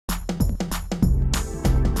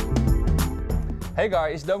Hey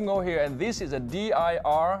guys, it's Dong Ngo here, and this is a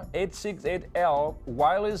DIR-868L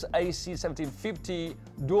wireless AC1750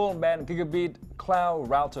 dual band gigabit cloud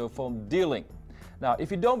router from D-Link. Now,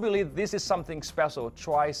 if you don't believe this is something special,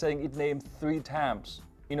 try saying its name 3 times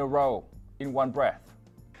in a row in one breath.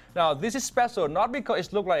 Now, this is special not because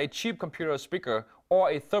it looks like a cheap computer speaker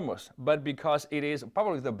or a thermos, but because it is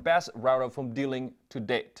probably the best router from D-Link to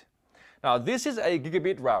date. Now, this is a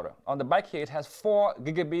gigabit router. On the back here, it has 4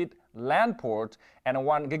 gigabit LAN ports and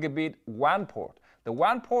 1 gigabit WAN port. The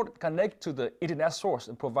WAN port connects to the internet source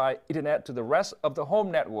and provide internet to the rest of the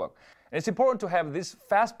home network. And it's important to have this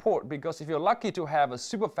fast port because if you're lucky to have a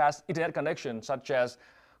super fast internet connection such as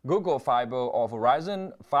Google Fiber or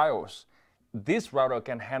Verizon Fios, this router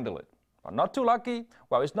can handle it. But not too lucky,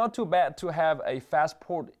 well, it's not too bad to have a fast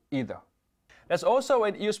port either. There's also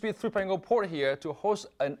an USB 3.0 port here to host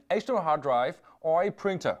an external hard drive or a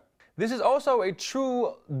printer. This is also a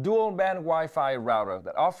true dual-band Wi-Fi router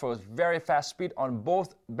that offers very fast speed on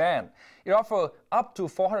both bands. It offers up to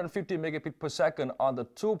 450 megabits per second on the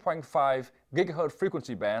 2.5 GHz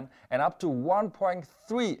frequency band and up to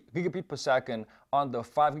 1.3 gigabits per second on the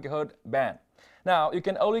 5 GHz band. Now, you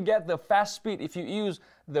can only get the fast speed if you use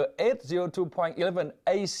the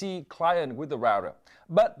 802.11ac client with the router.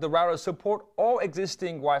 But the router supports all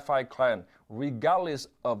existing Wi-Fi clients, regardless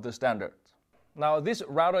of the standard. Now, this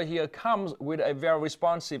router here comes with a very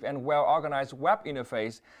responsive and well-organized web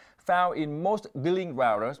interface found in most D-Link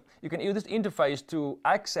routers. You can use this interface to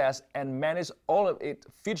access and manage all of its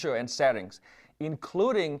features and settings,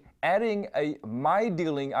 including adding a My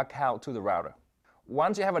D-Link account to the router.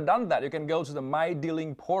 Once you have done that, you can go to the My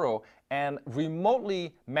D-Link portal and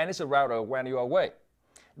remotely manage the router when you are away.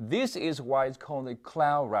 This is why it's called a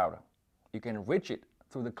cloud router. You can reach it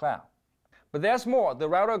through the cloud. But there's more. The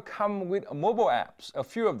router comes with mobile apps, a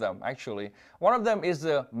few of them actually. One of them is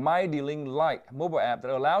the My D-Link Lite mobile app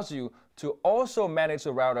that allows you to also manage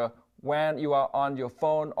the router when you are on your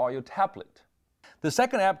phone or your tablet. The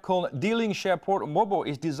second app, called D-Link SharePort Mobile,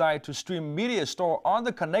 is designed to stream media stored on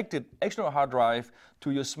the connected external hard drive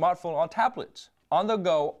to your smartphone or tablet, on the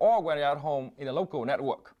go or when you're at home in a local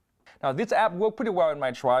network. Now, this app worked pretty well in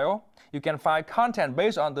my trial. You can find content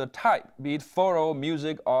based on the type, be it photo,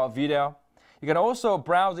 music, or video. You can also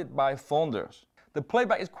browse it by folders. The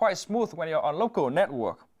playback is quite smooth when you're on local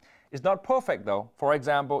network. It's not perfect though. For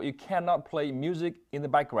example, you cannot play music in the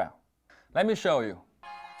background. Let me show you.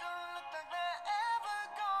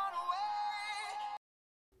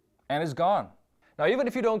 And it's gone. Now, even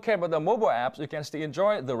if you don't care about the mobile apps, you can still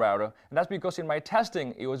enjoy the router. And that's because in my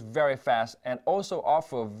testing, it was very fast and also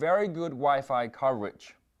offer very good Wi-Fi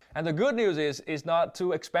coverage. And the good news is it's not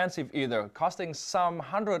too expensive either, costing some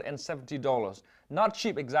 $170. Not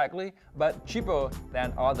cheap exactly, but cheaper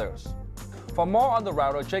than others. For more on the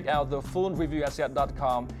router, check out the full review at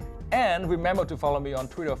CNET.com. And remember to follow me on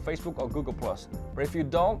Twitter, Facebook, or Google+. But if you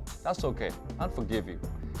don't, that's okay. I'll forgive you.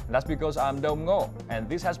 And that's because I'm Dong Ngo, and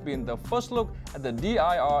this has been the first look at the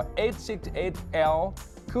DIR-868L,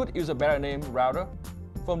 could use a better name router,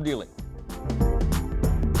 from D-Link.